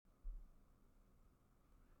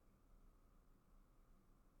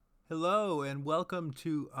Hello and welcome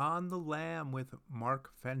to On the Lam with Marc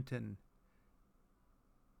Fenton,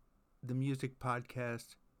 the music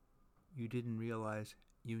podcast you didn't realize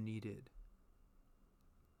you needed.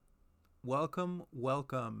 Welcome,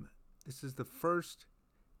 welcome. This is the first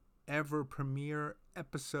ever premiere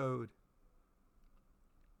episode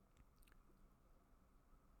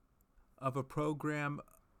of a program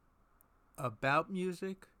about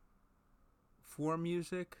music, for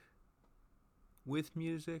music, with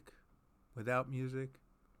music, without music.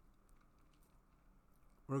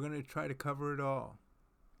 We're going to try to cover it all.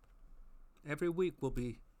 Every week we'll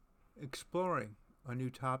be exploring a new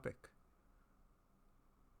topic.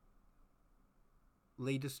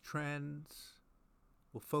 Latest trends.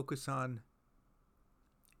 We'll focus on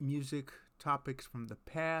music topics from the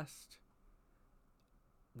past,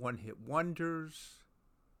 one-hit wonders,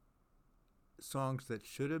 songs that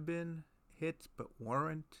should have been hits but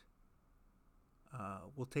weren't.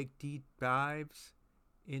 We'll take deep dives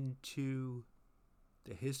into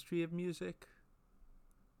the history of music,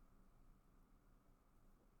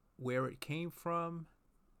 where it came from,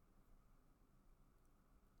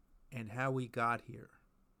 and how we got here.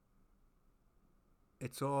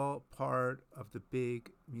 It's all part of the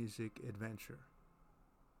big music adventure.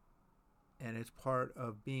 And it's part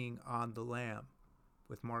of being on the lam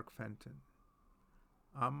with Marc Fenton.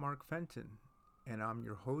 I'm Marc Fenton, and I'm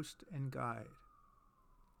your host and guide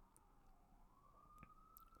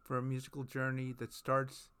for a musical journey that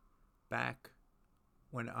starts back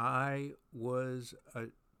when I was a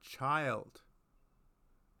child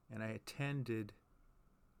and I attended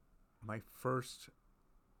my first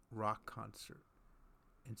rock concert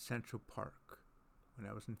in Central Park when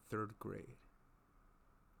I was in 3rd grade.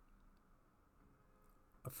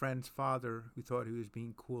 A friend's father, who thought he was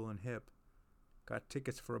being cool and hip, got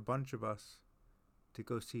tickets for a bunch of us to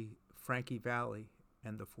go see Frankie Valli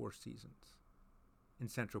and the Four Seasons in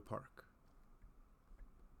Central Park.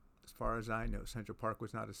 As far as I know, Central Park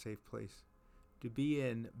was not a safe place to be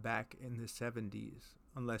in back in the 70s,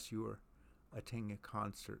 unless you were attending a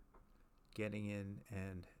concert, getting in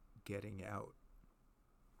and getting out.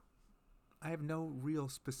 I have no real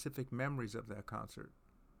specific memories of that concert,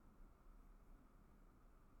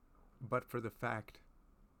 but for the fact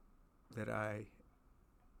that I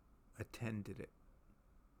attended it.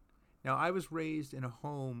 Now, I was raised in a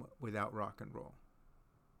home without rock and roll.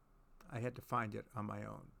 I had to find it on my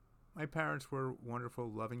own. My parents were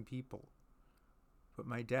wonderful, loving people, but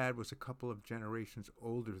my dad was a couple of generations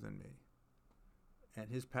older than me,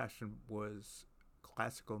 and his passion was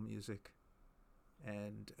classical music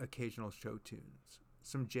and occasional show tunes,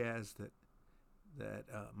 some jazz that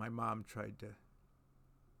my mom tried to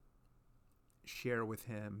share with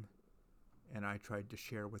him, and I tried to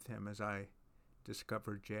share with him as I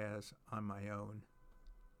discovered jazz on my own.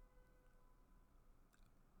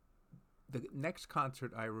 The next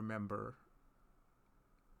concert I remember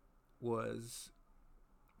was,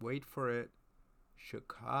 wait for it,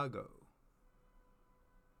 Chicago.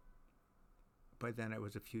 By then I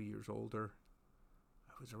was a few years older.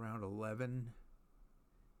 I was around 11,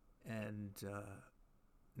 and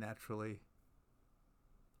naturally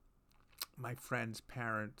my friend's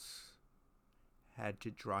parents had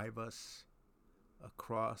to drive us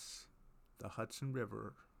across the Hudson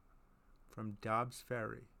River from Dobbs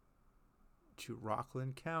Ferry to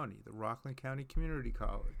Rockland County, the Rockland County Community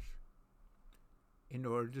College, in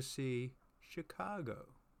order to see Chicago.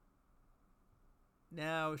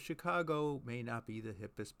 Now, Chicago may not be the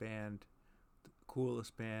hippest band, the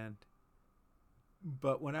coolest band,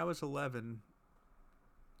 but when I was 11,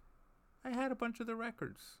 I had a bunch of the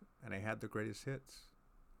records, and I had the greatest hits.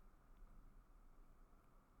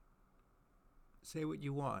 Say what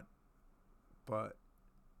you want, but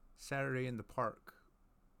Saturday in the Park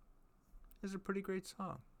is a pretty great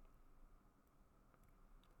song.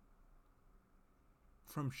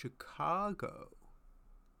 From Chicago,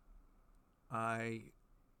 I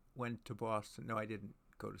went to Boston. No, I didn't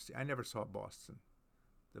go to see. I never saw Boston,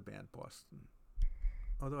 the band Boston.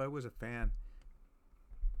 Although I was a fan.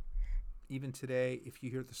 Even today, if you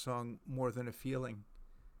hear the song More Than a Feeling,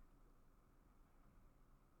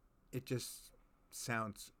 it just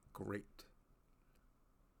sounds great.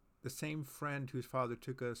 The same friend whose father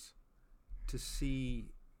took us to see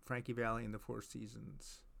Frankie Valli and the Four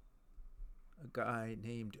Seasons, a guy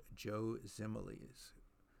named Joe Zimmerles,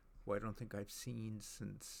 who I don't think I've seen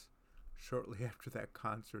since shortly after that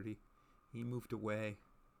concert. He moved away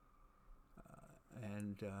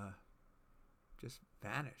and just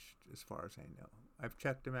vanished, as far as I know. I've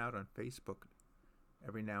checked him out on Facebook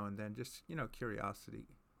every now and then. Just, curiosity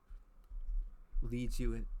leads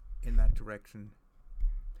you in that direction.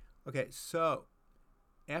 Okay, so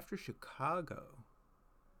after Chicago,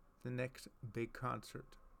 the next big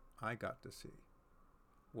concert I got to see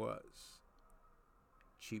was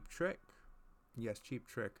Cheap Trick. Yes, Cheap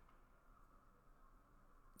Trick.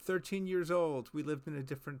 13 years old, we lived in a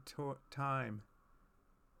different time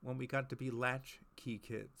when we got to be latchkey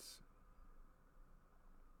kids.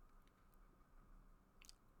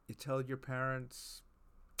 You tell your parents,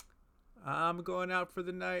 I'm going out for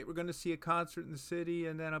the night. We're going to see a concert in the city,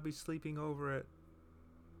 and then I'll be sleeping over at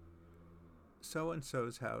so and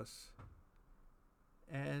so's house.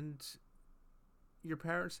 And your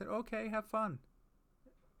parents said, okay, have fun.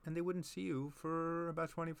 And they wouldn't see you for about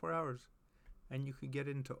 24 hours. And you could get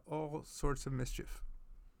into all sorts of mischief.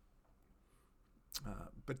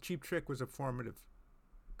 But Cheap Trick was a formative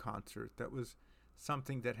concert. That was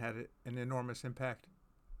something that had an enormous impact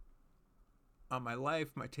on my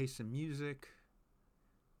life, my taste in music,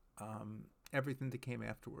 everything that came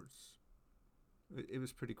afterwards. It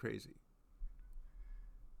was pretty crazy.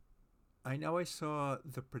 I know I saw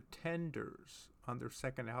The Pretenders on their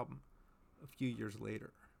second album a few years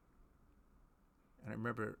later. And I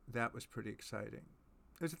remember that was pretty exciting.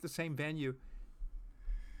 It was at the same venue,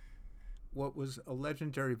 what was a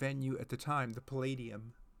legendary venue at the time, the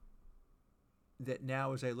Palladium, that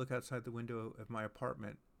now as I look outside the window of my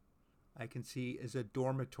apartment, I can see is a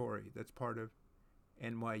dormitory that's part of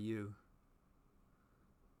NYU.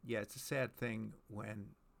 Yeah, it's a sad thing when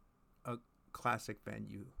a classic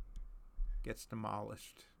venue gets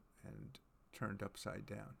demolished and turned upside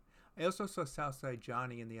down. I also saw Southside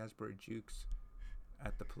Johnny and the Asbury Jukes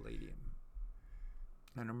at the Palladium.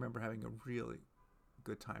 And I remember having a really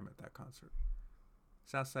good time at that concert.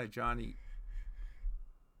 Southside Johnny,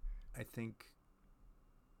 I think,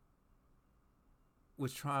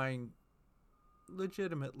 was trying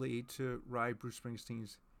legitimately to ride Bruce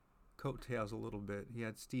Springsteen's coattails a little bit. He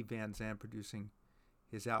had Steve Van Zandt producing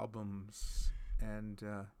his albums, and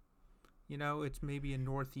it's maybe a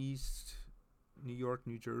Northeast New York,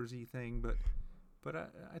 New Jersey thing, but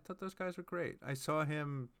I thought those guys were great. I saw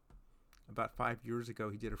him about 5 years ago.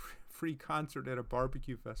 He did a free concert at a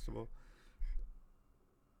barbecue festival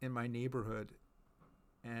in my neighborhood,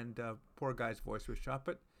 and poor guy's voice was shot,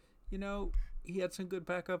 but he had some good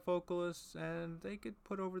backup vocalists, and they could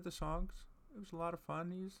put over the songs. It was a lot of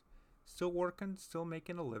fun. He's still working, still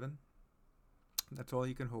making a living. That's all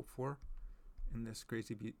you can hope for in this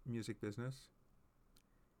crazy music business.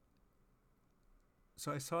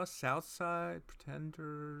 So I saw Southside,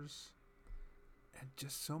 Pretenders, and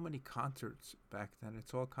just so many concerts back then.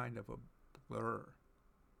 It's all kind of a blur.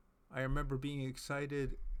 I remember being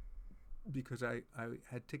excited because I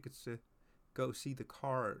had tickets to go see the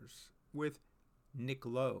Cars with Nick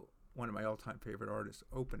Lowe, one of my all-time favorite artists,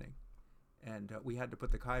 opening. And we had to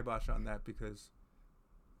put the kibosh on that because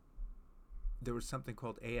there was something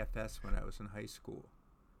called AFS when I was in high school,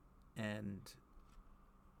 and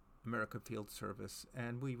American Field Service,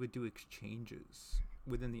 and we would do exchanges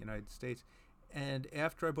within the United States. And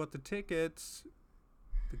after I bought the tickets,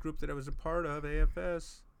 the group that I was a part of,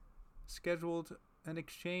 AFS, scheduled an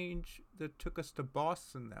exchange that took us to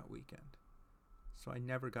Boston that weekend. So I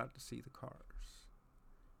never got to see the Cars.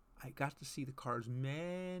 I got to see the Cars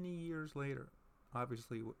many years later,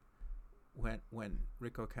 obviously when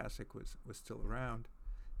Rick Ocasek was still around,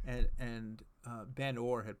 and Ben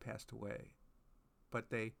Orr had passed away.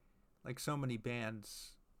 But they, like so many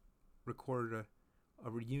bands, recorded a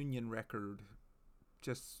reunion record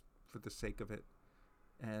just for the sake of it.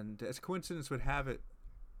 And as coincidence would have it,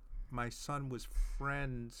 my son was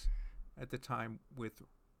friends at the time with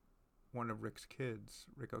one of Rick's kids,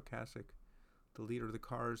 Rick Ocasek, the leader of the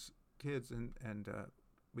Cars kids, and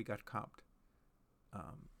we got comped.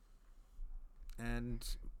 And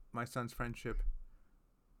my son's friendship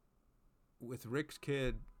with Rick's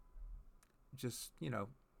kid just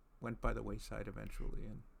went by the wayside eventually,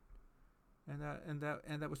 and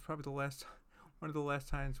that was probably one of the last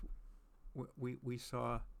times we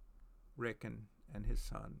saw Rick and his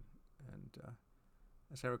son. And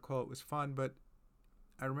as I recall, it was fun, but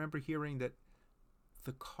I remember hearing that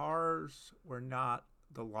the Cars were not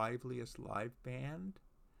the liveliest live band.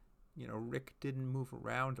 Rick didn't move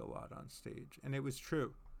around a lot on stage, and it was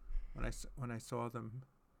true when I saw them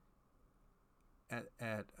at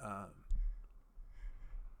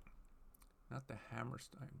not the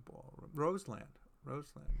Hammerstein Ballroom, Roseland,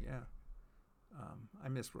 yeah. I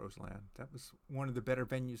miss Roseland. That was one of the better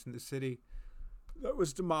venues in the city. That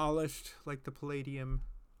was demolished, like the Palladium,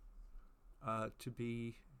 to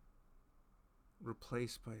be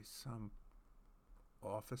replaced by some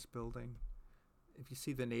office building. If you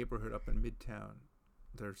see the neighborhood up in Midtown,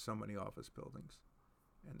 there's so many office buildings.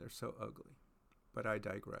 and they're so ugly. But I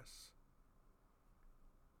digress.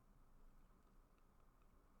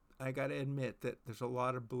 I gotta admit that there's a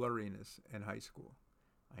lot of blurriness in high school.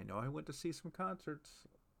 I know I went to see some concerts,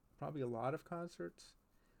 probably a lot of concerts.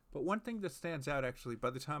 But one thing that stands out actually,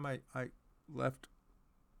 by the time I left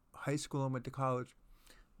high school and went to college,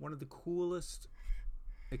 one of the coolest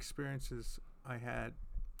experiences I had,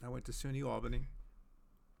 I went to SUNY Albany.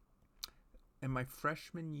 And my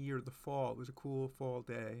freshman year, the fall, it was a cool fall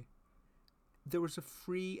day, there was a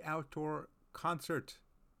free outdoor concert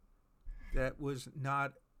that was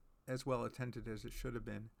not as well attended as it should have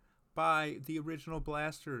been by the original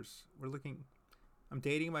Blasters. I'm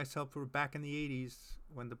dating myself. We're back in the 80s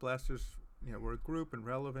when the Blasters, were a group and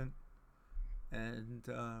relevant. And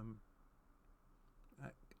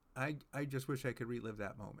I just wish I could relive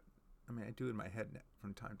that moment. I mean, I do in my head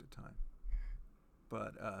from time to time.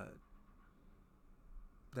 But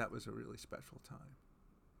that was a really special time.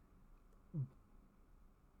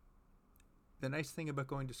 The nice thing about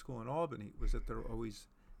going to school in Albany was that there were always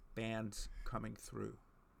bands coming through.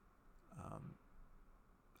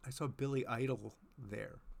 I saw Billy Idol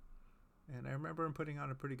there, and I remember him putting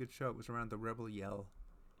on a pretty good show. It was around the Rebel Yell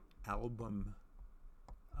album.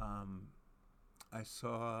 I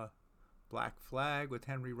saw Black Flag with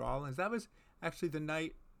Henry Rollins. That was actually the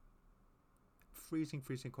night, freezing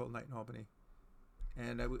cold night in Albany,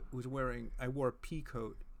 and I wore a pea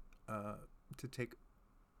coat to take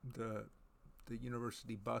the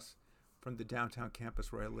university bus from the downtown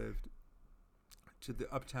campus where I lived to the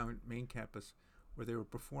uptown main campus where they were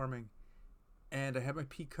performing. And I had my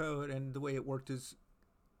pea coat, and the way it worked is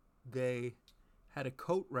they had a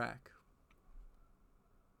coat rack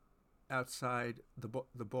outside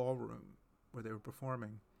the ballroom where they were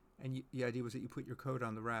performing. And the idea was that you put your coat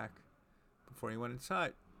on the rack before you went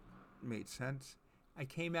inside. It made sense. I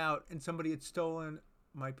came out and somebody had stolen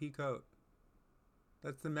my pea coat.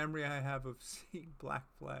 That's the memory I have of seeing Black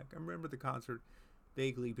Flag. I remember the concert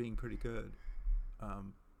vaguely being pretty good.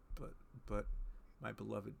 But my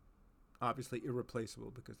beloved, obviously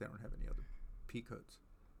irreplaceable because they don't have any other pea coats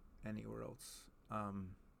anywhere else.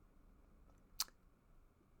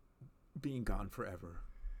 Being gone forever.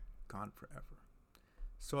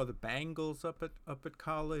 Saw the Bangles up at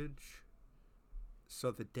college.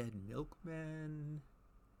 Saw the Dead Milkmen.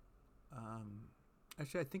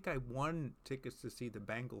 Actually, I think I won tickets to see the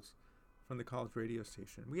Bangles from the college radio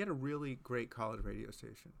station. We had a really great college radio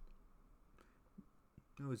station.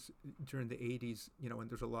 It was during the 80s, when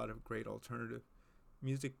there's a lot of great alternative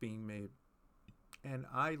music being made. And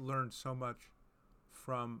I learned so much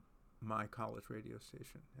from my college radio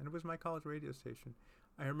station. And it was my college radio station.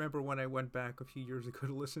 I remember when I went back a few years ago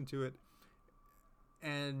to listen to it,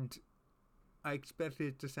 and I expected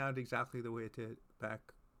it to sound exactly the way it did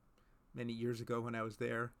back many years ago when I was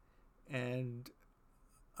there, and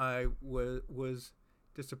I was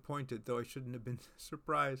disappointed, though I shouldn't have been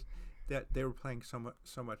surprised that they were playing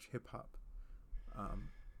so much hip hop.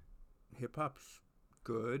 Hip hop's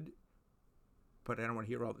good, but I don't want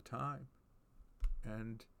to hear all the time.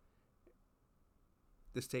 And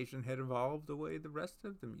the station had evolved the way the rest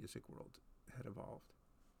of the music world had evolved.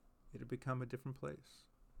 It had become a different place.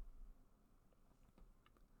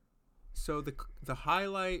 So the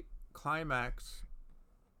highlight climax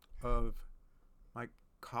of my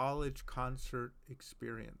college concert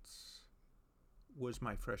experience was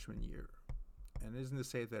my freshman year. And it isn't to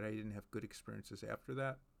say that I didn't have good experiences after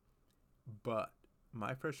that, but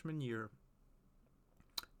my freshman year,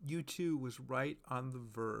 U2 was right on the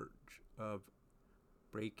verge of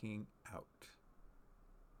breaking out.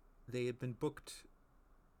 They had been booked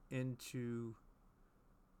into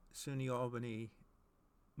SUNY Albany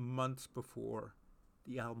months before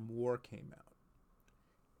the album War came out.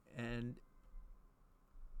 And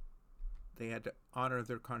they had to honor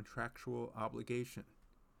their contractual obligation.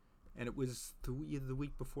 And it was the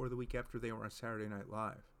week before, the week after they were on Saturday Night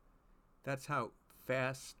Live. That's how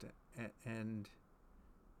fast and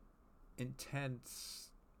intense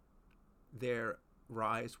their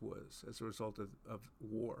rise was as a result of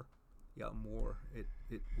War, the album War.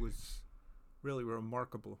 It was really a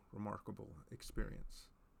remarkable experience.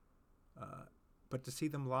 But to see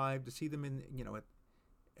them live, to see them in,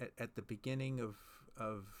 at the beginning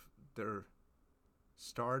of their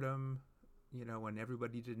stardom, when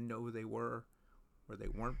everybody didn't know who they were, or they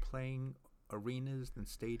weren't playing arenas and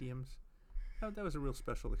stadiums, that was a real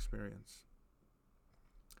special experience.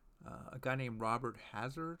 A guy named Robert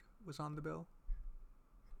Hazard was on the bill,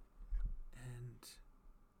 and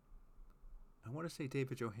I want to say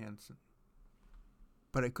David Johansen,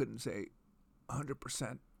 but I couldn't say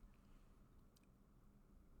 100%.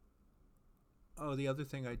 Oh, the other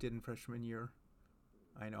thing I did in freshman year,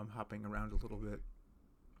 I know I'm hopping around a little bit,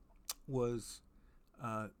 was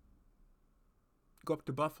uh, go up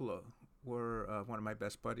to Buffalo, where one of my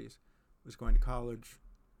best buddies was going to college,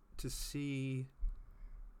 to see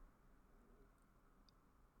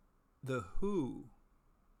the Who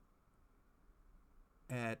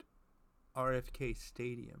at RFK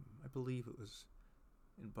Stadium. I believe it was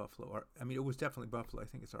in Buffalo. I mean, it was definitely Buffalo. I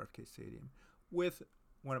think it's RFK Stadium, with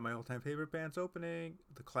one of my all-time favorite bands opening,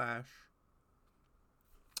 The Clash.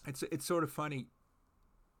 It's sort of funny.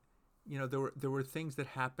 You know, there were things that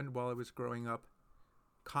happened while I was growing up,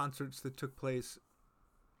 concerts that took place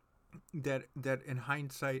that in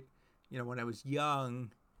hindsight, you know, when I was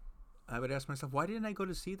young, I would ask myself, why didn't I go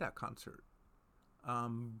to see that concert?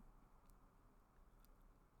 You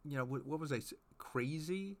know, what was I,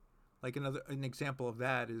 crazy? Like an example of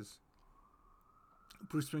that is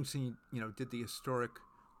Bruce Springsteen, you know, did the historic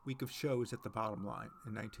week of shows at the Bottom Line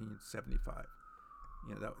in 1975.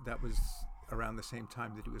 You know, that was around the same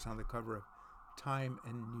time that he was on the cover of Time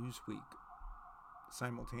and Newsweek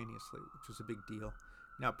simultaneously, which was a big deal.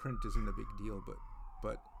 Now print isn't a big deal,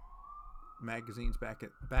 but magazines back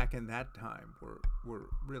in that time were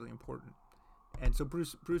really important. And so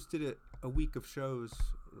Bruce did a week of shows,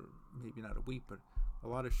 or maybe not a week, but a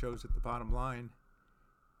lot of shows at the Bottom Line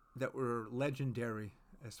that were legendary,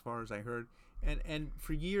 as far as I heard. And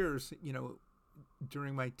for years, you know,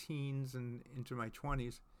 during my teens and into my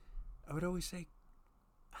 20s, I would always say,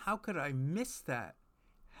 how could I miss that?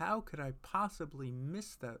 How could I possibly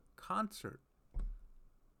miss that concert?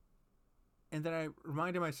 And then I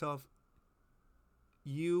reminded myself,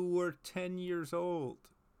 you were 10 years old.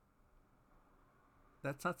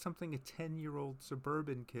 That's not something a 10-year-old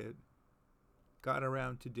suburban kid got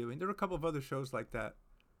around to doing. There were a couple of other shows like that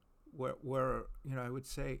where you know, I would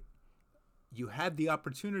say, you had the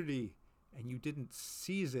opportunity and you didn't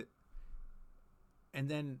seize it. And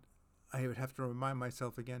then I would have to remind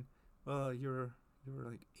myself again, well, you were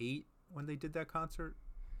like 8 when they did that concert,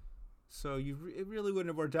 so it really wouldn't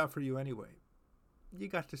have worked out for you anyway. You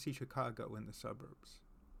got to see Chicago in the suburbs.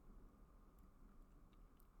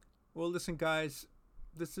 Well, listen, guys,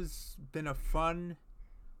 this has been a fun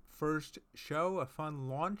first show, a fun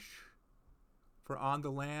launch for On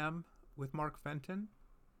the Lam with Marc Fenton.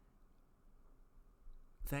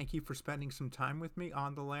 Thank you for spending some time with me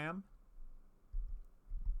on the Lam.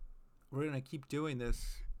 We're going to keep doing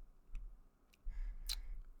this.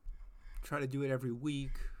 Try to do it every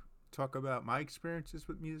week. Talk about my experiences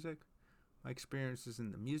with music, my experiences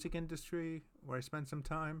in the music industry, where I spent some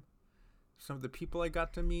time, some of the people I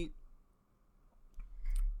got to meet,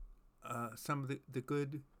 some of the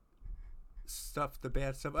good stuff, the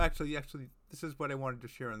bad stuff. Actually, this is what I wanted to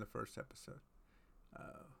share in the first episode.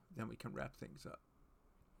 Then we can wrap things up.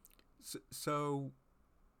 So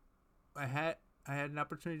I had an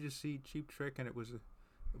opportunity to see Cheap Trick, and it was a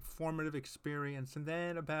formative experience. And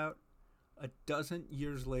then about a dozen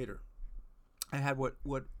years later, I had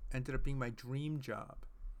what ended up being my dream job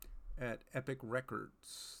at Epic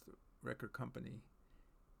Records, the record company.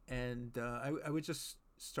 And I was just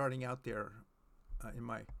starting out there in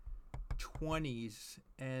my 20s,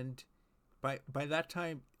 and by that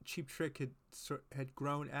time, Cheap Trick had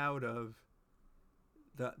grown out of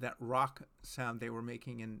that rock sound they were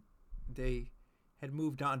making, and they had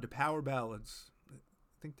moved on to power ballads. I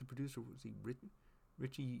think the producer was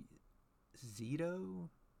Richie Zito,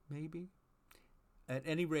 maybe. At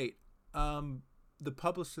any rate, the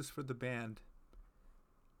publicist for the band,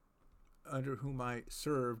 under whom I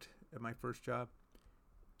served at my first job,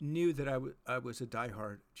 knew that I was a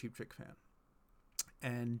diehard Cheap Trick fan,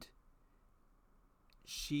 and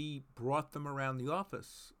she brought them around the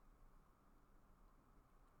office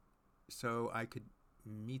so I could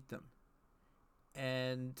meet them.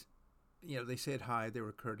 And you know, they said hi, they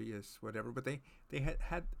were courteous, whatever, but they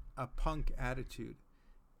had a punk attitude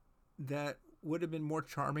that would have been more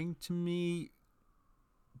charming to me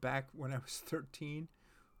back when I was 13.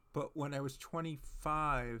 But when I was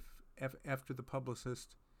 25, after the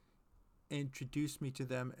publicist introduced me to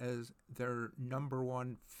them as their number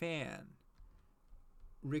one fan,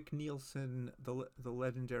 Rick Nielsen, the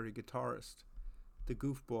legendary guitarist, the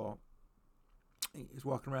goofball, he's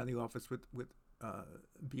walking around the office with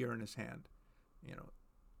beer in his hand. You know,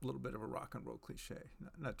 a little bit of a rock and roll cliche,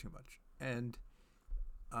 not too much. And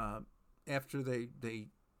after they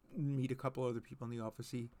meet a couple other people in the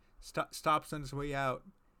office, he stops on his way out,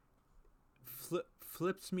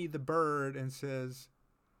 flips me the bird, and says,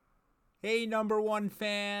 "Hey, number one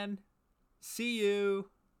fan, see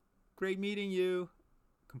you. Great meeting you."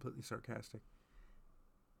 Completely sarcastic.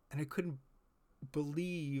 And I couldn't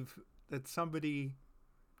believe that somebody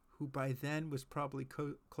who by then was probably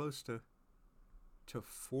close to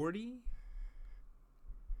 40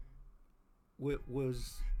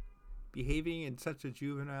 was behaving in such a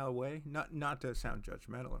juvenile way. Not to sound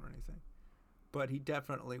judgmental or anything, but he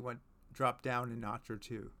definitely dropped down a notch or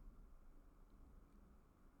two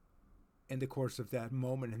in the course of that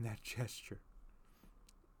moment and that gesture.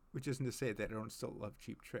 Which isn't to say that I don't still love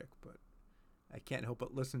Cheap Trick, but I can't help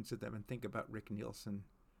but listen to them and think about Rick Nielsen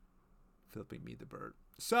flipping me the bird.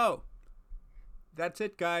 So, that's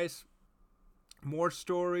it, guys. More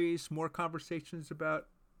stories, more conversations about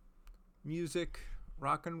music,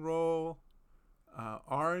 rock and roll,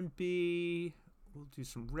 R&B. We'll do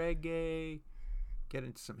some reggae, get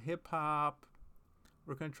into some hip-hop.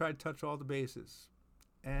 We're going to try to touch all the bases.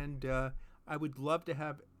 And I would love to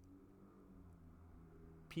have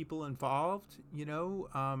people involved.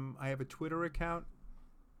 I have a Twitter account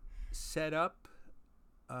set up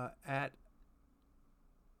at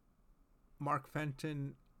Marc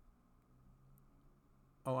Fenton.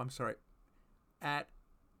 Oh, I'm sorry. At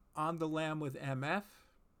On the Lam with MF.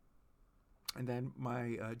 And then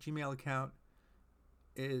my Gmail account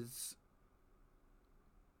is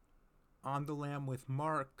On the Lam with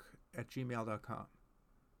Marc at gmail.com.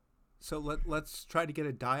 So let's try to get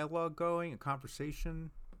a dialogue going, a conversation.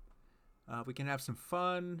 We can have some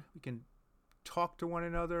fun. We can talk to one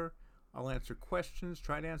another. I'll answer questions,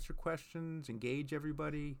 try to answer questions, engage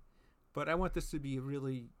everybody. But I want this to be a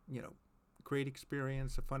really, great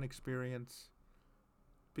experience, a fun experience.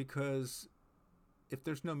 Because if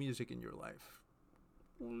there's no music in your life,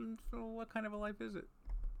 so what kind of a life is it?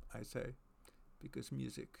 I say, because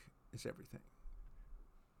music is everything.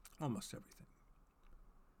 Almost everything.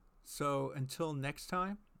 So until next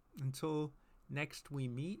time, until next we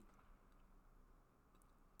meet,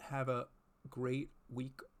 have a great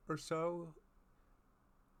week or so,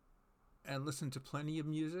 and listen to plenty of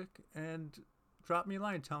music, and drop me a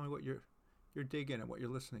line, tell me what you're digging and what you're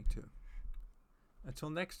listening to. Until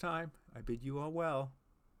next time, I bid you all well.